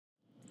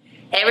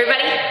Hey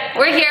everybody,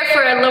 we're here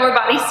for a lower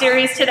body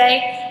series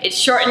today. It's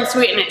short and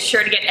sweet and it's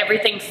sure to get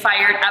everything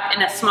fired up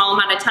in a small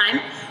amount of time.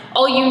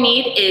 All you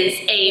need is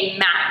a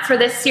mat for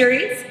this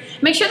series.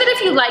 Make sure that if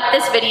you like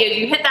this video,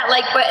 you hit that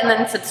like button and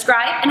then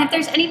subscribe. And if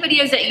there's any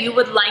videos that you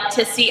would like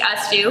to see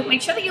us do,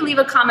 make sure that you leave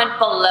a comment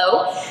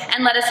below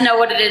and let us know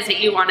what it is that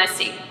you want to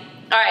see.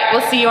 All right,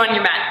 we'll see you on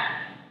your mat.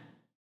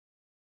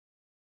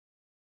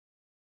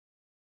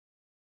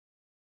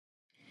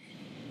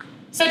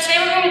 So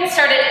today we're going to get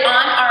started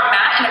on our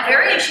mat in a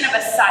variation of a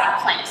side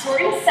plank. So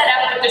we're going to set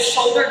up with the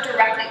shoulder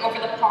directly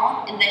over the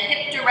palm and the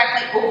hip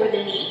directly over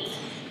the knee.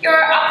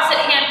 Your opposite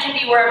hand can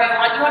be wherever you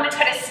want. You want to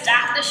try to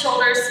stack the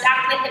shoulders,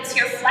 stack the hips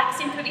here,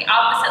 flexing through the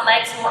opposite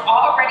leg so we're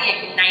already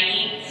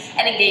igniting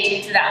and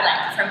engaging through that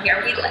leg. From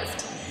here we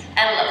lift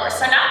and lower.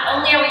 So not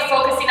only are we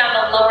focusing on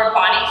the lower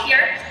body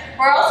here,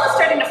 we're also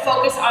starting to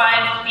focus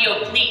on the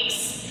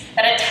obliques,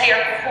 that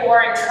entire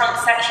core and trunk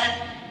section.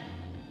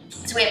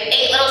 So we have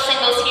 8 little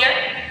singles here,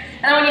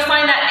 and then when you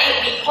find that 8,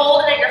 we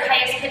hold it at your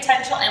highest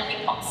potential and we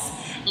pulse.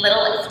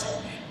 Little lift,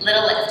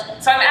 little lift.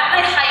 So I'm at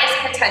my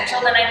highest potential,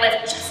 then I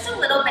lift just a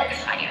little bit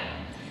higher.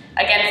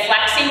 Again,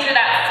 flexing through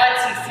that foot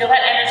so you feel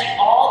that energy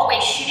all the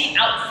way shooting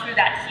out through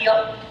that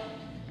heel.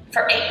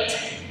 For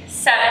 8,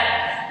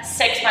 7,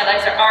 6, my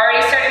legs are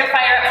already starting to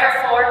fire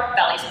up. For 4,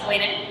 belly's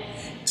pulling in.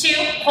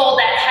 2, hold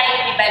that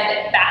height, we bend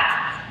it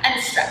back and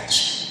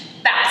stretch.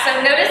 Back. So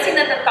noticing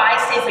that the thigh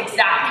stays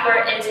exactly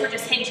where it is, we're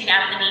just hinging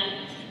at the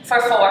knee. For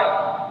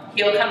 4,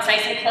 heel comes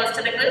nice and close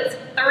to the glutes.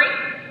 3,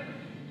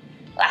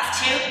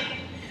 last 2,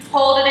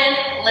 hold it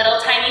in, little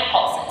tiny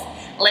pulses.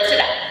 Lift it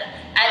up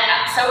and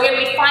up. So again,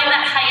 we find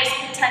that highest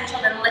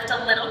potential, then lift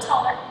a little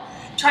taller.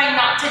 Try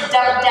not to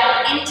dump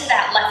down into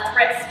that left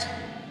wrist.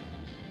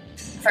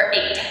 For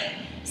 8,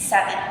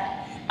 7,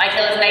 my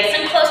heel is nice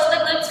and close to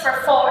the glutes. For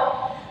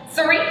 4,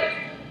 3,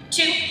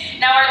 2.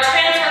 Now our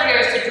transfer here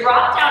is to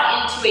drop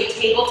down into a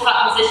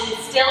tabletop position,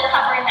 still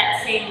hovering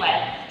that same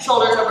way.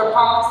 Shoulders over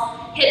palms,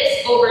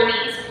 hips over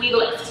knees, we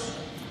lift.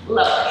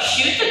 Lower.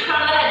 Shoot the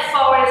crown of the head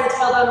forward as the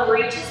tailbone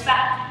reaches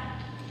back.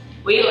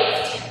 We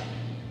lift.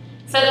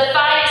 So the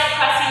thigh is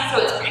pressing so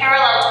it's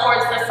parallel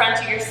towards the front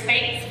of your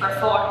space. For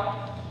 4.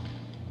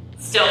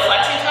 Still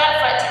flexing to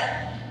that foot.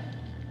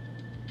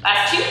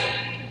 Last 2.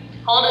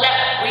 Hold it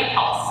up,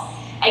 repulse.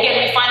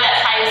 Again, we find that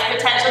highest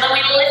potential, then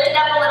we lift it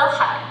up a little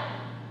higher.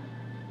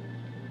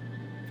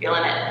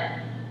 Feeling it.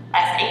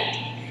 Last 8,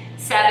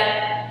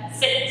 7,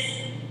 6.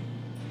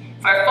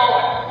 For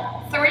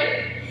 4, 3,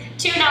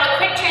 2. Now a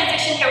quick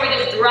transition here. We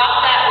just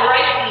drop that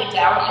right knee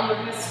down and we're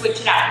going to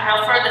switch it out.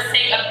 Now for the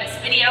sake of this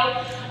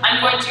video,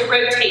 I'm going to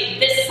rotate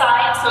this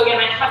side. So again,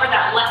 I hover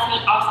that left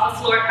knee off the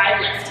floor. I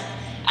lift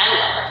and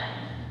lower.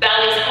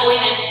 Belly's pulling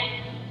in.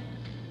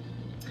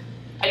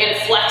 Again,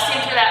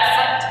 flexing through that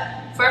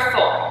foot. For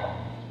 4.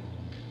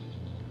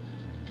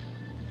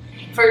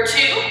 For 2.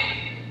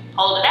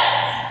 Hold it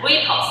up.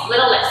 We pulse.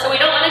 Little lift. So we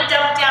don't want to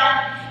dump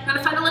down. We're going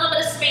to find a little bit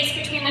of space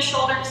between the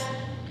shoulders.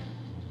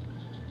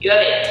 You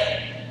have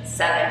 8,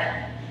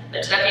 7.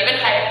 Lift it up even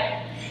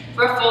higher.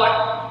 For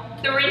 4,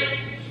 3,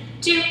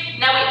 2.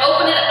 Now we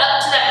open it up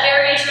to that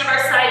variation of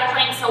our side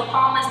plank. So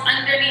palm is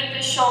underneath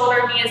the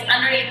shoulder, knee is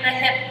underneath the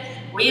hip.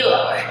 We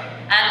lower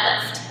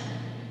and lift.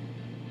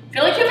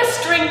 Feel like you have a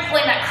string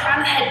pulling that crown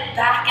of the head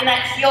back and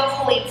that heel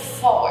pulling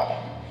forward.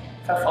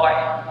 For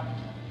 4.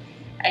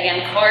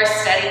 Again, core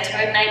steady to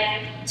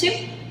ignite. 2.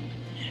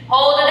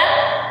 Hold it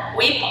up.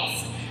 We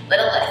pulse.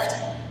 Little lift.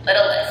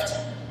 Little lift.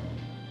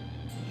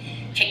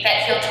 Kick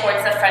that heel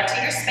towards the front of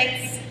your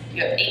space.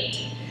 You have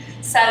 8,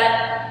 7.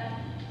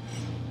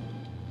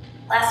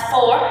 Last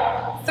 4,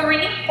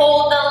 3.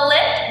 Hold the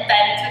lift.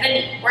 Bend through the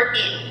knee. We're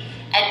in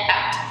and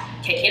out.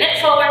 Kicking it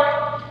forward.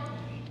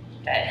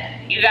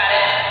 Good. You got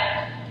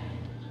it.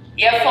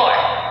 You have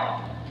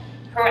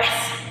 4. Press.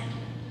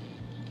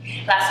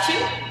 Last 2.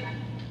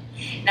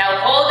 Now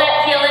hold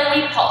that heel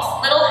and we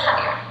pulse. Little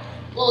higher.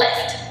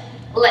 Lift.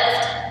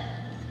 Lift.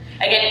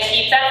 Again,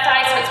 keep that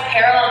thigh so it's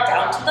parallel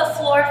down to the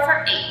floor.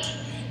 For 8,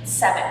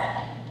 7.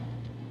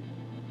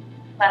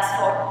 Last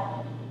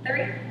 4,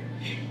 3,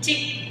 2.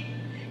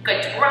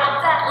 Good.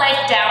 Drop that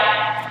leg down.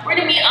 We're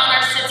going to meet on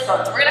our sits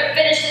bones. We're going to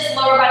finish this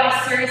lower body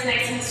series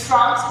nice and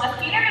strong. So the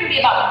feet are going to be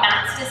about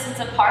max distance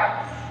apart.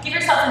 Give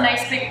yourself a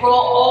nice big roll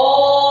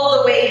all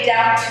the way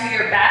down to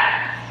your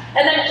back.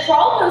 And then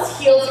crawl those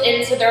heels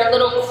in so they're a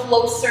little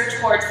closer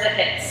towards the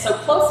hips. So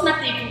close enough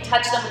that you can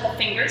touch them with the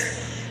fingers.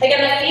 Again,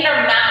 the feet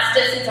are max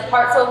distance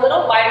apart, so a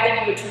little wider than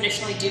you would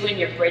traditionally do in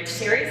your bridge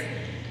series.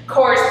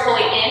 Core is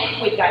pulling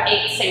in. We've got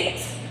 8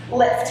 singles.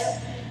 Lift,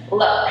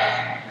 lower.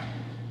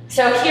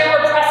 So here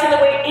we're pressing the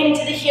weight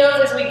into the heels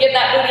as we give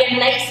that booty a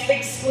nice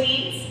big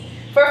squeeze.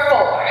 For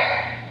 4.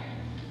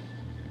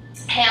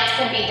 Hands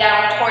can be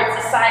down towards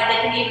the side.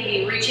 They can even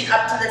be reaching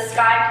up to the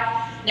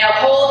sky. Now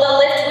hold the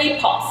lift, we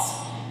pulse.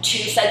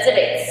 2 sets of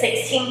 8,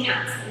 16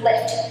 counts.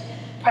 Lift.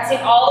 Pressing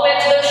all the way up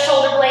to those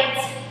shoulder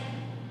blades.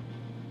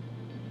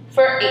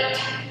 For 8,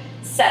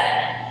 7.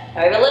 Now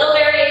we have a little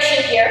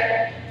variation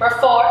here. For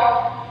 4,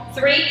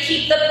 3,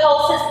 keep the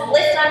pulses,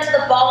 lift onto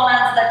the ball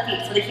mounds of the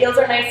feet so the heels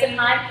are nice and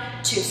high.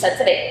 2 sets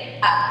of 8,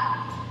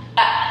 up,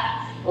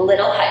 up, a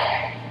little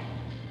higher.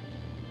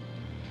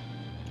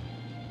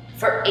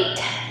 For 8,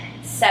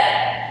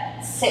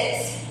 7,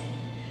 6,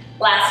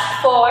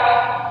 last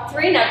 4,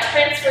 3, now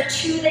transfer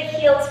to the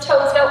heels,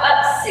 toes go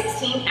up,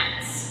 16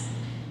 counts.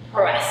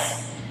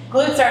 Press.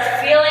 Glutes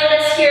are feeling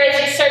this here as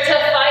you start to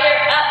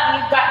fire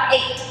up. You've got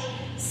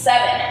 8,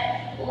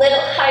 7,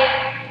 little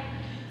higher.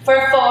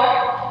 For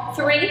 4,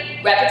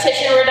 3,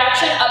 repetition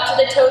reduction up to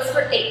the toes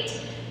for 8,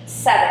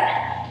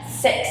 7,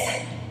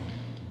 6,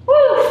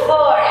 woo,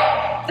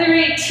 4,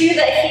 3, to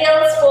the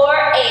heels for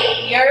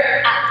 8,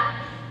 you're up,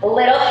 a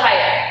little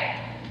higher.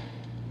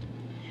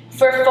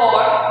 For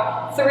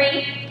 4,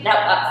 3, now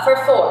up for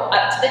 4,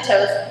 up to the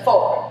toes,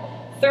 4,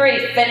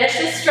 3, finish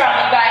this strong,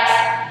 you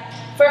guys.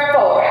 For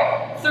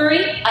 4,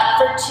 3, up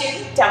for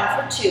 2,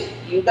 down for 2,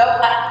 you go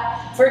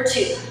up, for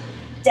 2,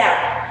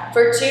 down,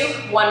 for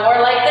 2, one more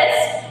like this,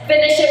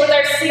 finish it with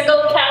our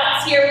single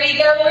counts, here we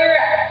go, we're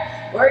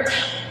up, we're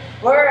down,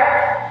 we're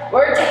up,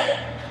 we're down,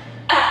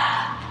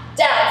 up,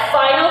 down,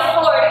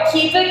 final 4, to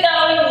keep it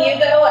going, you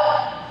go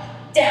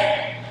up,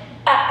 down,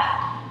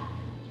 up,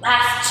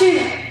 last 2,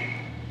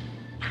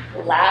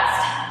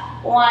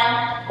 last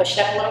 1, push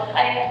it up a little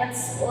higher, and then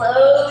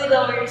slowly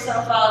lower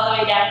yourself all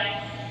the way down.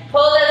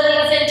 Pull those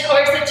knees in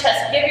towards the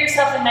chest. Give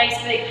yourself a nice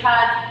big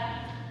hug.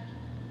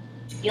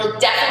 You'll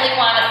definitely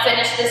want to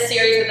finish this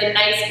series with a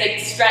nice big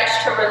stretch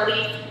to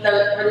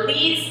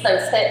release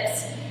those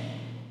hips.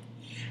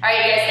 All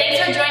right, you guys, thanks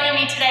for joining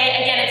me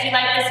today. Again, if you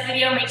like this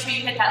video, make sure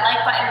you hit that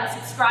like button and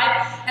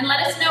subscribe, and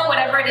let us know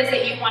whatever it is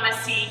that you want to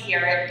see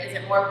here. Is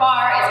it more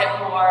bar? Is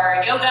it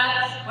more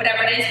yoga?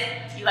 Whatever it is,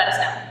 you let us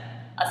know.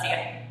 I'll see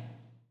you.